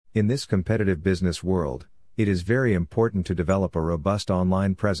In this competitive business world, it is very important to develop a robust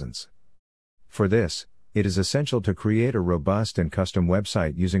online presence. For this, it is essential to create a robust and custom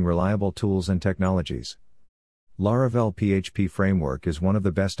website using reliable tools and technologies. Laravel PHP Framework is one of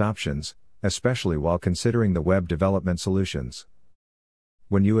the best options, especially while considering the web development solutions.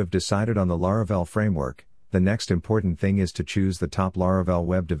 When you have decided on the Laravel framework, the next important thing is to choose the top Laravel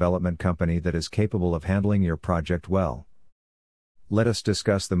web development company that is capable of handling your project well. Let us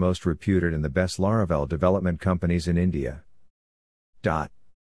discuss the most reputed and the best Laravel development companies in India.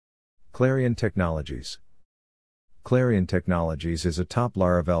 Clarion Technologies. Clarion Technologies is a top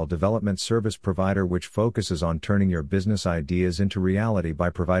Laravel development service provider which focuses on turning your business ideas into reality by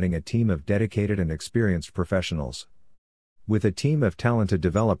providing a team of dedicated and experienced professionals. With a team of talented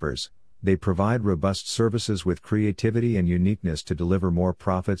developers, they provide robust services with creativity and uniqueness to deliver more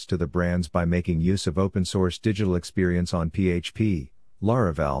profits to the brands by making use of open-source digital experience on PHP,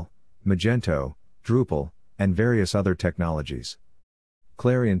 Laravel, Magento, Drupal, and various other technologies.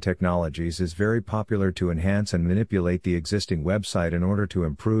 Clarion Technologies is very popular to enhance and manipulate the existing website in order to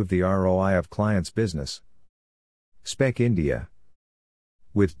improve the ROI of clients' business. Spec India.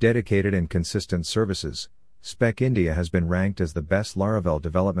 With dedicated and consistent services, Spec India has been ranked as the best Laravel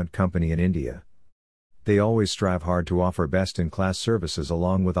development company in India. They always strive hard to offer best-in-class services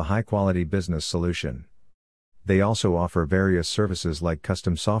along with a high-quality business solution. They also offer various services like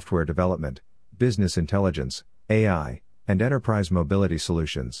custom software development, business intelligence, AI, and enterprise mobility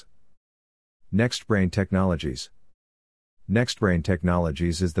solutions. NextBrain Technologies. NextBrain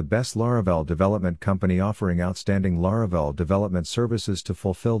Technologies is the best Laravel development company offering outstanding Laravel development services to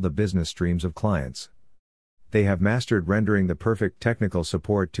fulfill the business streams of clients. They have mastered rendering the perfect technical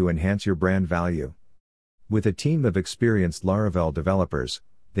support to enhance your brand value. With a team of experienced Laravel developers,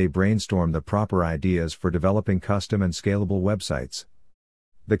 they brainstorm the proper ideas for developing custom and scalable websites.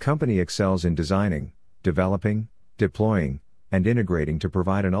 The company excels in designing, developing, deploying, and integrating to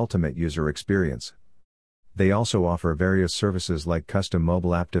provide an ultimate user experience. They also offer various services like custom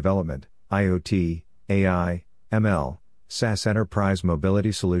mobile app development, IoT, AI, ML, SaaS enterprise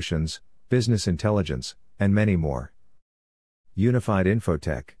mobility solutions, business intelligence, and many more. Unified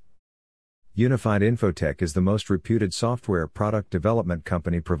Infotech. Unified Infotech is the most reputed software product development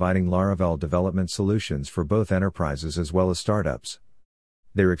company providing Laravel development solutions for both enterprises as well as startups.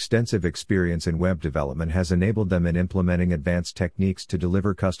 Their extensive experience in web development has enabled them in implementing advanced techniques to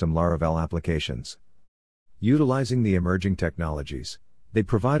deliver custom Laravel applications. Utilizing the emerging technologies, they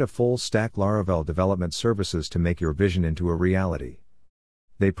provide a full-stack Laravel development services to make your vision into a reality.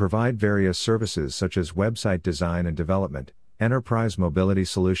 They provide various services such as website design and development, enterprise mobility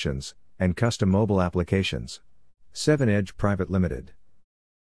solutions, and custom mobile applications. 7Edge Private Limited.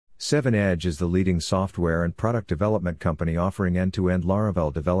 7Edge is the leading software and product development company offering end-to-end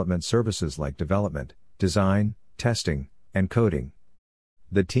Laravel development services like development, design, testing, and coding.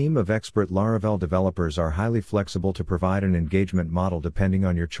 The team of expert Laravel developers are highly flexible to provide an engagement model depending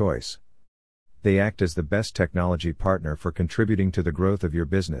on your choice. They act as the best technology partner for contributing to the growth of your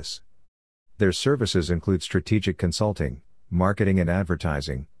business. Their services include strategic consulting, marketing and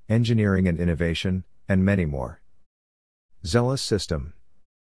advertising, engineering and innovation, and many more. Zealous System.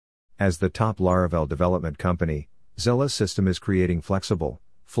 As the top Laravel development company, Zealous System is creating flexible,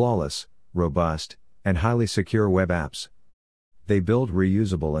 flawless, robust, and highly secure web apps. They build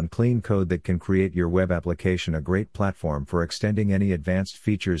reusable and clean code that can create your web application a great platform for extending any advanced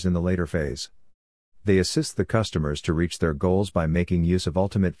features in the later phase. They assist the customers to reach their goals by making use of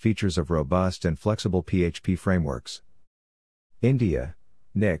ultimate features of robust and flexible PHP frameworks. India,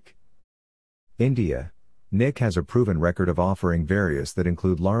 Nick. India, Nick has a proven record of offering various that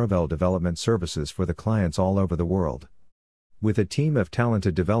include Laravel development services for the clients all over the world. With a team of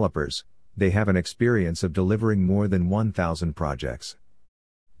talented developers, they have an experience of delivering more than 1,000 projects.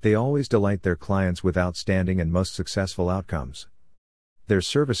 They always delight their clients with outstanding and most successful outcomes. Their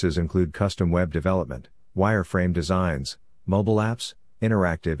services include custom web development, wireframe designs, mobile apps,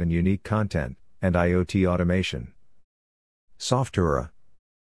 interactive and unique content, and IoT automation. Softura.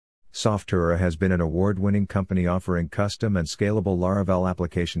 Softura has been an award-winning company offering custom and scalable Laravel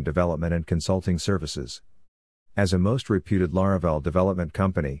application development and consulting services. As a most reputed Laravel development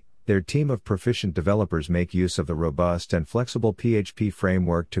company, their team of proficient developers make use of the robust and flexible PHP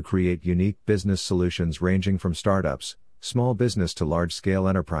framework to create unique business solutions ranging from startups, small business to large-scale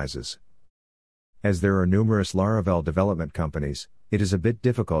enterprises. As there are numerous Laravel development companies, it is a bit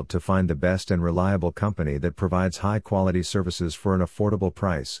difficult to find the best and reliable company that provides high-quality services for an affordable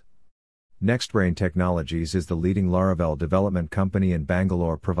price. NextBrain Technologies is the leading Laravel development company in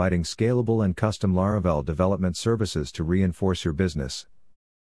Bangalore providing scalable and custom Laravel development services to reinforce your business.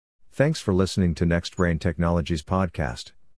 Thanks for listening to Next Brain Technologies podcast.